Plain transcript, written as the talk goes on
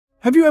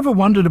Have you ever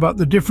wondered about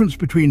the difference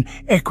between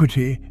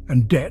equity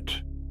and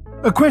debt?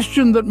 A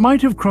question that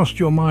might have crossed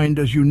your mind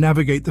as you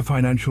navigate the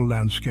financial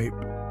landscape.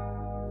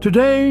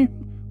 Today,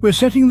 we're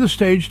setting the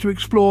stage to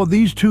explore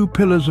these two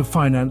pillars of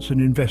finance and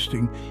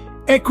investing.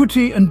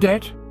 Equity and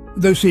debt,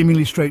 though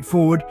seemingly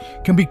straightforward,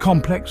 can be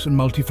complex and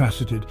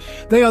multifaceted.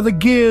 They are the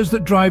gears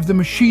that drive the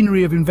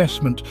machinery of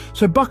investment,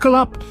 so buckle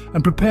up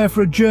and prepare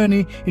for a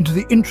journey into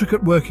the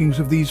intricate workings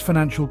of these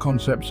financial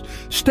concepts.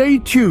 Stay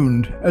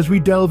tuned as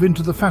we delve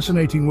into the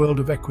fascinating world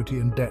of equity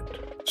and debt.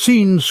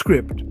 Scene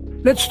script.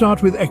 Let's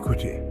start with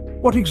equity.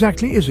 What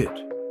exactly is it?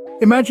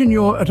 Imagine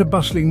you're at a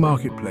bustling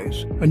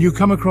marketplace and you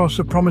come across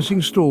a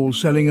promising stall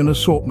selling an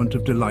assortment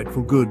of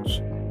delightful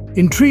goods.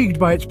 Intrigued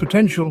by its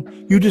potential,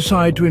 you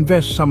decide to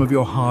invest some of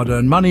your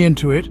hard-earned money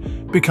into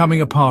it,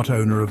 becoming a part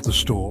owner of the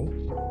stall.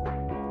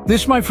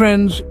 This, my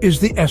friends, is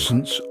the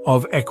essence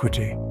of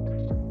equity.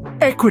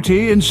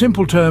 Equity, in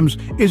simple terms,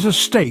 is a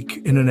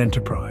stake in an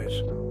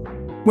enterprise.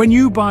 When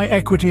you buy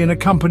equity in a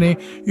company,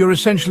 you're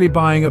essentially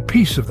buying a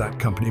piece of that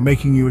company,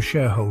 making you a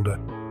shareholder.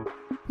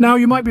 Now,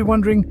 you might be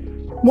wondering,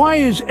 why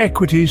is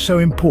equity so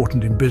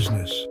important in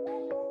business?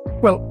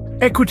 Well,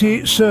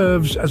 equity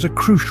serves as a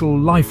crucial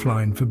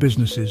lifeline for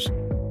businesses.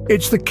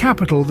 It's the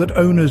capital that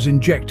owners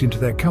inject into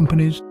their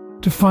companies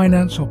to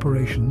finance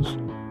operations,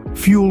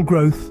 fuel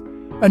growth,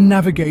 and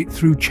navigate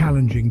through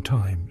challenging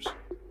times.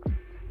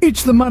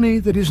 It's the money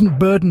that isn't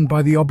burdened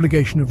by the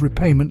obligation of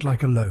repayment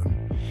like a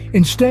loan.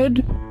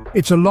 Instead,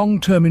 it's a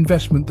long-term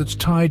investment that's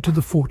tied to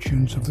the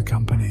fortunes of the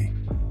company.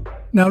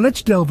 Now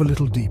let's delve a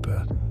little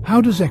deeper. How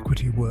does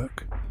equity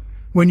work?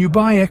 When you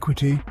buy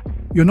equity,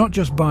 you're not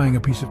just buying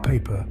a piece of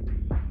paper.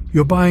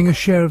 You're buying a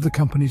share of the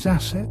company's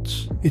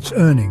assets, its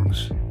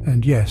earnings,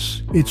 and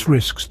yes, its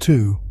risks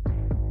too.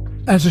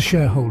 As a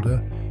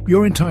shareholder,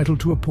 you're entitled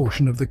to a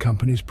portion of the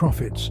company's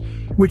profits,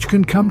 which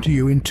can come to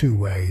you in two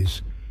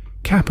ways: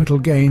 capital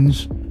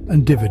gains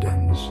and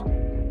dividends.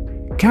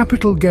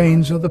 Capital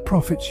gains are the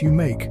profits you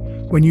make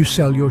when you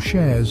sell your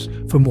shares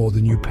for more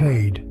than you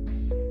paid.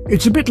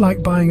 It's a bit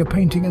like buying a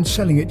painting and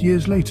selling it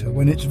years later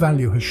when its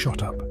value has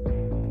shot up.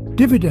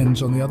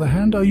 Dividends, on the other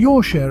hand, are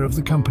your share of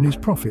the company's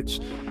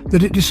profits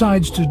that it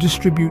decides to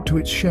distribute to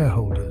its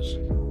shareholders.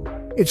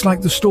 It's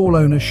like the stall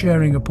owner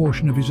sharing a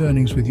portion of his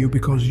earnings with you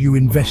because you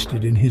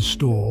invested in his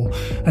stall.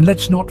 And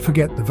let's not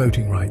forget the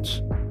voting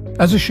rights.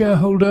 As a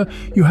shareholder,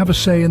 you have a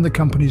say in the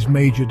company's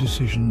major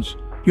decisions.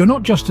 You're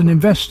not just an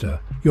investor,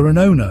 you're an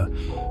owner.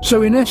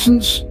 So in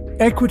essence,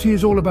 equity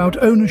is all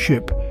about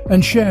ownership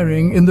and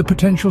sharing in the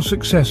potential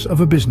success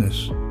of a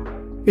business.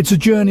 It's a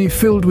journey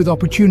filled with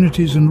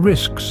opportunities and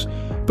risks,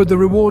 but the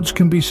rewards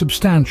can be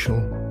substantial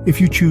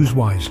if you choose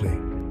wisely.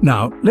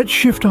 Now, let's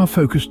shift our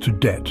focus to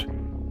debt.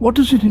 What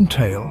does it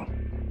entail?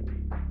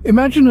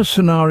 Imagine a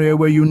scenario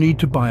where you need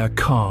to buy a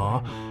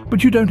car,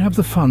 but you don't have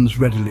the funds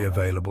readily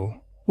available.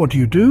 What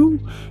do?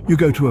 You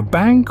go to a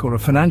bank or a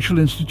financial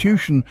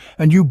institution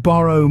and you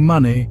borrow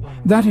money.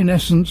 That, in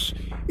essence,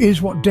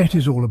 is what debt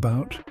is all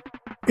about.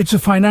 It's a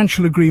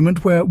financial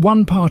agreement where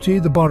one party,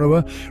 the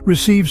borrower,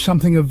 receives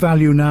something of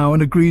value now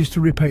and agrees to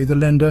repay the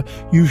lender,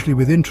 usually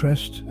with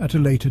interest, at a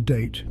later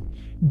date.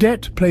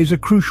 Debt plays a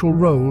crucial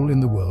role in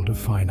the world of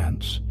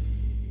finance.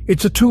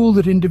 It's a tool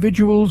that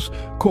individuals,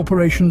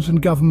 corporations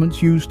and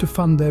governments use to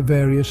fund their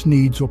various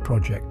needs or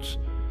projects.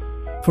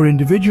 For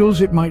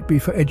individuals, it might be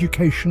for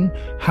education,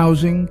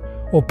 housing,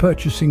 or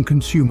purchasing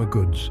consumer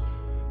goods.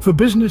 For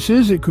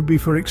businesses, it could be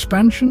for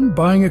expansion,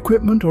 buying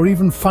equipment, or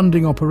even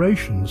funding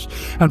operations.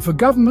 And for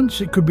governments,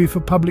 it could be for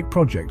public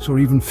projects or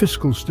even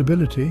fiscal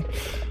stability.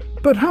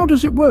 But how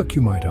does it work,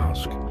 you might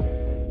ask?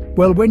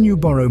 Well, when you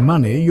borrow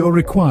money, you're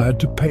required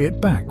to pay it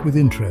back with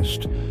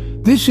interest.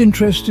 This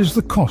interest is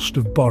the cost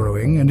of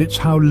borrowing, and it's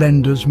how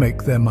lenders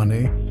make their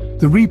money.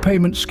 The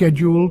repayment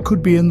schedule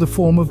could be in the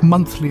form of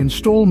monthly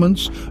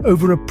installments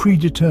over a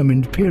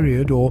predetermined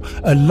period or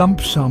a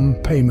lump sum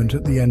payment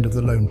at the end of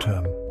the loan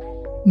term.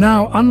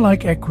 Now,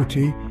 unlike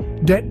equity,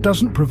 debt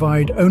doesn't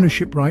provide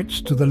ownership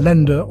rights to the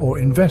lender or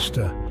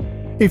investor.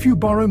 If you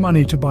borrow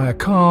money to buy a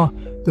car,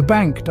 the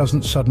bank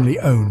doesn't suddenly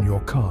own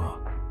your car.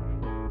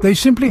 They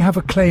simply have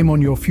a claim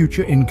on your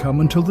future income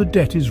until the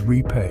debt is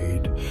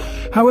repaid.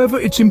 However,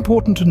 it's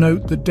important to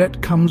note that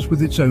debt comes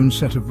with its own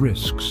set of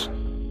risks.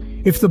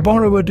 If the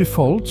borrower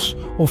defaults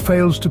or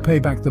fails to pay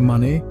back the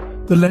money,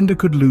 the lender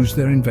could lose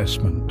their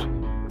investment.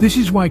 This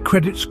is why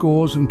credit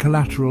scores and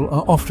collateral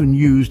are often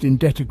used in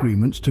debt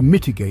agreements to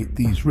mitigate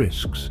these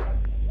risks.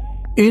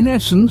 In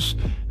essence,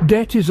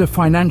 debt is a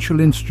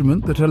financial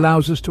instrument that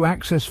allows us to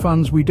access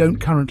funds we don't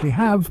currently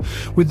have,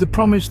 with the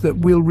promise that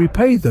we'll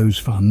repay those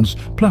funds,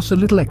 plus a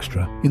little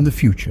extra, in the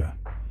future.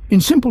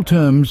 In simple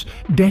terms,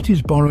 debt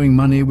is borrowing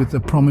money with the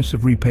promise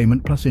of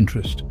repayment plus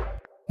interest.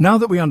 Now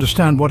that we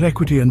understand what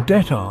equity and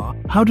debt are,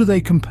 how do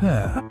they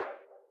compare?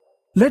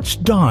 Let's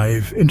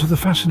dive into the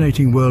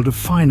fascinating world of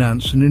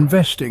finance and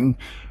investing,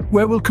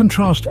 where we'll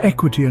contrast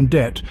equity and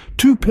debt,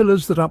 two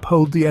pillars that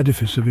uphold the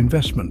edifice of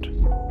investment.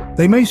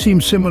 They may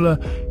seem similar,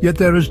 yet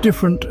they're as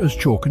different as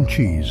chalk and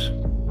cheese.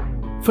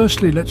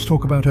 Firstly, let's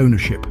talk about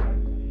ownership.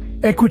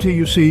 Equity,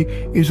 you see,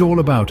 is all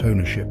about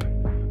ownership.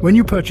 When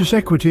you purchase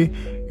equity,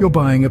 you're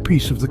buying a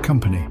piece of the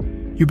company.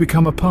 You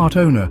become a part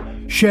owner,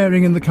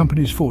 sharing in the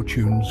company's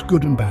fortunes,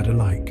 good and bad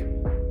alike.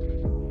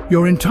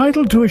 You're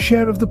entitled to a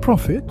share of the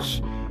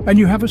profits, and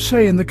you have a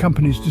say in the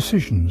company's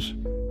decisions.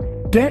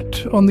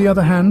 Debt, on the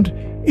other hand,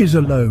 is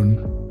a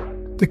loan.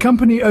 The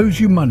company owes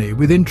you money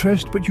with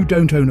interest, but you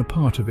don't own a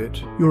part of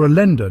it. You're a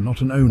lender,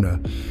 not an owner.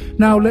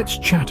 Now let's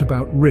chat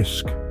about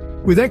risk.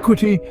 With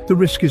equity, the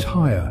risk is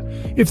higher.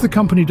 If the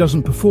company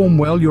doesn't perform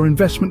well, your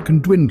investment can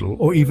dwindle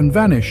or even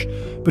vanish.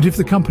 But if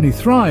the company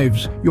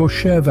thrives, your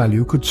share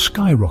value could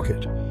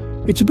skyrocket.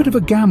 It's a bit of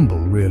a gamble,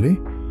 really.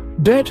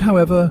 Debt,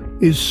 however,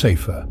 is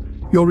safer.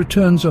 Your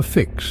returns are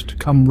fixed,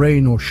 come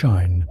rain or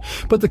shine.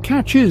 But the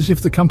catch is,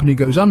 if the company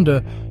goes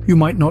under, you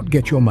might not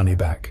get your money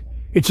back.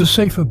 It's a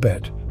safer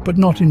bet, but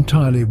not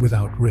entirely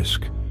without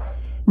risk.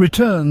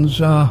 Returns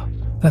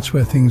that's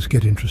where things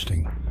get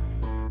interesting.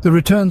 The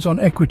returns on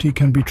equity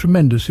can be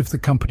tremendous if the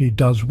company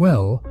does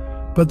well,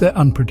 but they're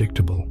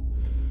unpredictable.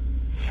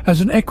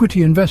 As an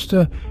equity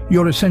investor,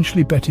 you're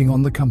essentially betting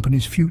on the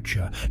company's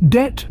future.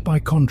 Debt, by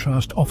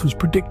contrast, offers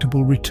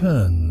predictable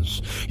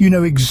returns. You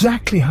know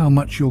exactly how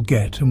much you'll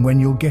get and when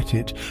you'll get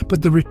it,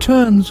 but the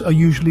returns are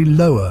usually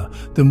lower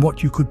than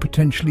what you could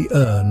potentially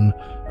earn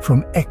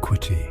from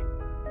equity.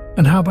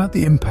 And how about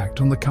the impact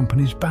on the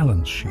company's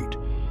balance sheet?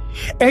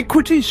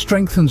 Equity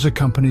strengthens a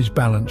company's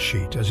balance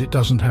sheet as it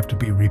doesn't have to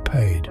be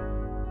repaid.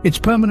 It's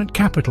permanent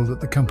capital that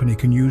the company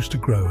can use to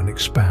grow and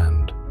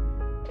expand.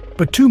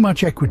 But too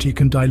much equity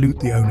can dilute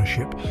the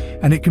ownership,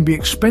 and it can be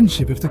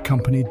expensive if the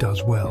company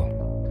does well.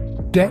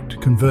 Debt,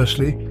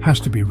 conversely, has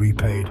to be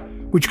repaid,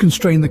 which can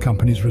strain the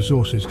company's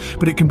resources,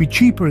 but it can be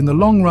cheaper in the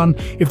long run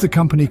if the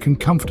company can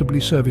comfortably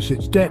service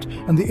its debt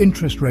and the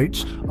interest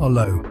rates are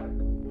low.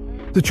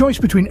 The choice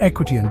between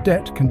equity and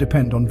debt can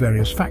depend on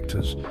various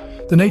factors.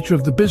 The nature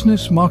of the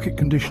business, market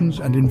conditions,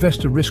 and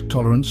investor risk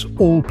tolerance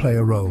all play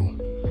a role.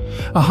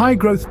 A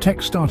high-growth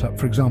tech startup,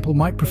 for example,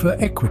 might prefer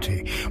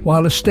equity,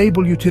 while a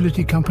stable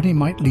utility company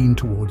might lean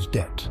towards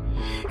debt.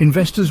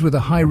 Investors with a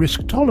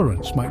high-risk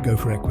tolerance might go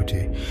for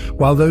equity,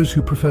 while those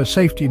who prefer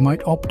safety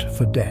might opt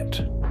for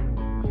debt.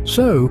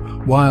 So,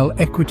 while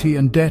equity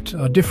and debt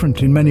are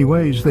different in many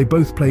ways, they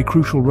both play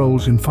crucial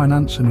roles in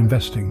finance and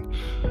investing.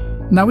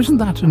 Now, isn't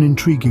that an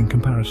intriguing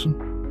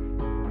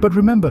comparison? But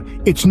remember,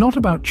 it's not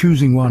about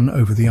choosing one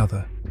over the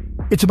other.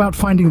 It's about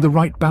finding the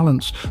right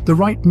balance, the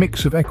right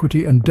mix of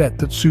equity and debt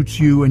that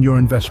suits you and your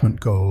investment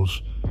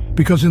goals.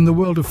 Because in the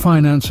world of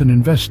finance and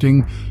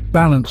investing,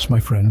 balance, my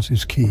friends,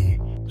 is key.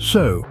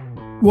 So,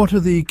 what are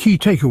the key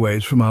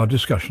takeaways from our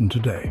discussion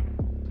today?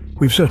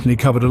 We've certainly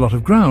covered a lot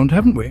of ground,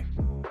 haven't we?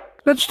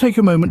 Let's take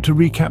a moment to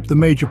recap the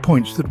major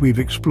points that we've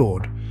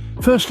explored.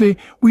 Firstly,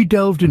 we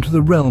delved into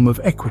the realm of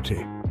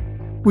equity.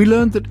 We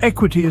learned that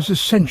equity is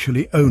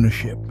essentially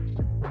ownership.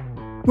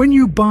 When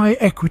you buy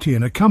equity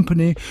in a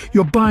company,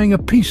 you're buying a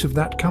piece of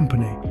that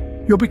company.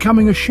 You're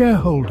becoming a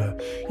shareholder.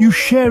 You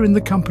share in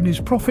the company's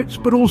profits,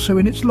 but also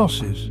in its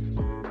losses.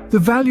 The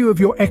value of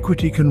your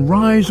equity can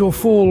rise or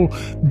fall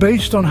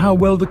based on how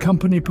well the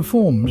company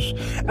performs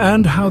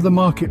and how the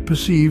market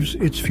perceives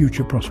its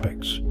future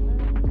prospects.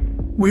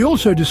 We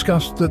also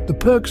discussed that the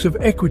perks of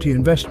equity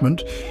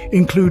investment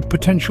include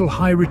potential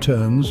high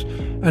returns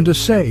and a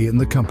say in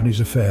the company's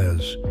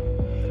affairs.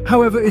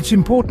 However, it's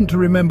important to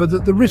remember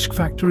that the risk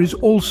factor is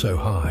also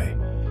high.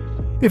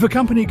 If a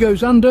company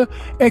goes under,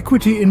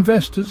 equity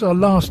investors are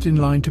last in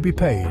line to be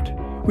paid,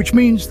 which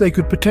means they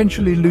could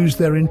potentially lose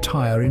their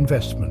entire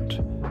investment.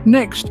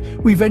 Next,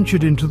 we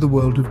ventured into the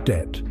world of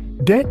debt.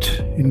 Debt,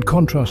 in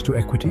contrast to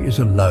equity, is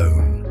a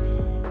loan.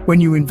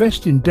 When you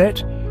invest in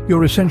debt,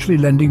 you're essentially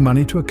lending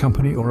money to a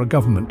company or a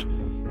government.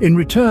 In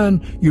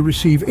return, you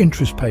receive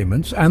interest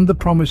payments and the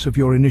promise of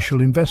your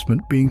initial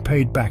investment being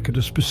paid back at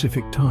a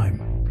specific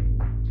time.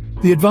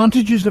 The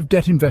advantages of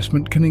debt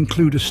investment can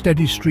include a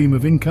steady stream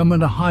of income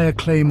and a higher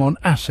claim on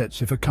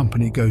assets if a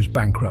company goes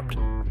bankrupt.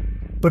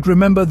 But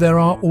remember, there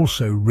are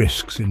also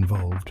risks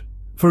involved.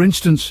 For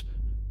instance,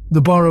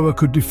 the borrower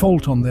could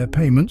default on their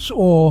payments,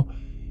 or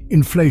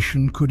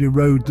inflation could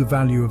erode the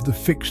value of the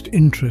fixed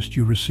interest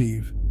you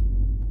receive.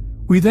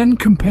 We then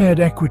compared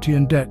equity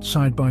and debt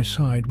side by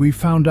side. We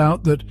found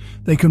out that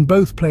they can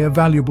both play a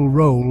valuable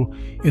role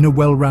in a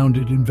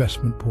well-rounded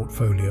investment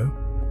portfolio.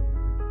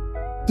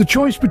 The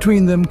choice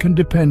between them can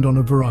depend on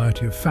a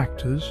variety of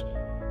factors,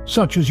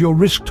 such as your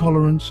risk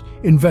tolerance,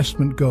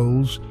 investment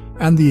goals,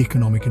 and the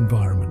economic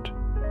environment.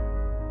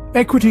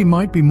 Equity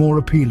might be more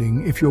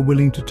appealing if you're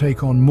willing to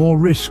take on more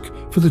risk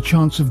for the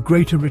chance of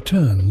greater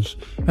returns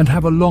and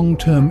have a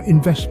long-term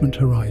investment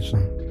horizon.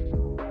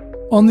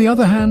 On the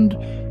other hand,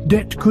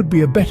 debt could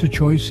be a better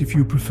choice if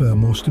you prefer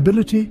more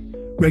stability,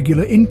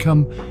 regular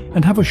income,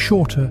 and have a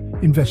shorter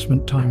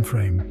investment time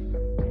frame.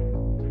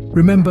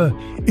 Remember,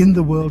 in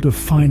the world of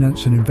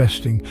finance and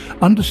investing,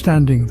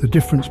 understanding the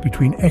difference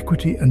between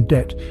equity and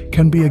debt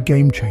can be a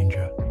game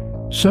changer.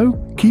 So,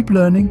 keep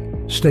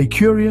learning, stay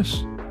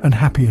curious, and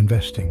happy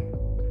investing.